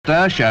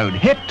showed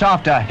hit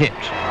after hit.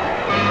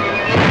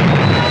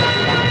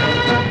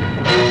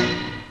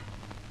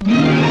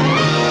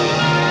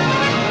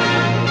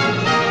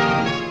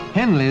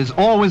 Henley's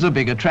always a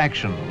big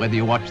attraction, whether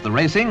you watch the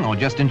racing or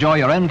just enjoy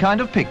your own kind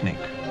of picnic.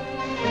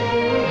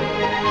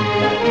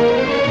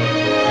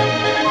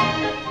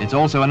 It's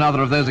also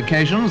another of those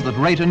occasions that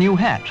rate a new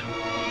hat.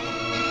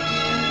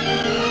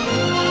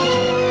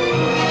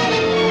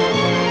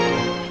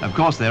 Of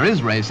course, there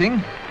is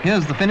racing.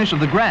 Here's the finish of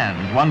the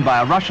Grand, won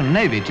by a Russian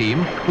Navy team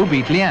who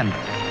beat Leander.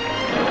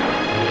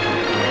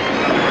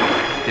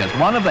 Just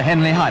one of the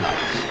Henley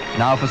highlights.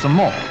 Now for some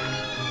more.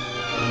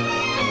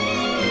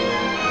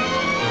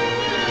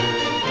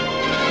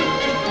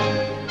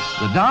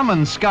 The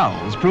Diamond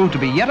Sculls proved to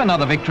be yet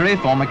another victory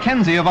for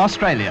Mackenzie of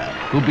Australia,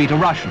 who beat a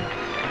Russian.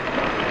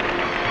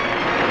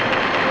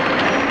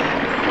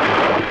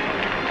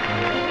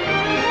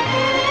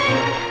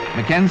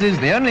 Mackenzie's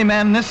the only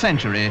man this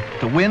century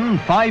to win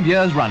 5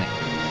 years running.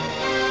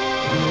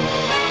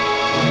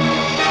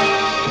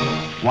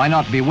 Why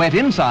not be wet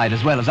inside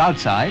as well as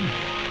outside?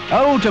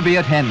 Oh, to be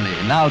at Henley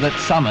now that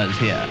summer's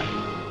here.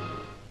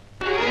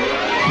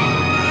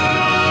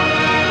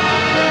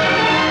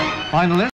 Finally,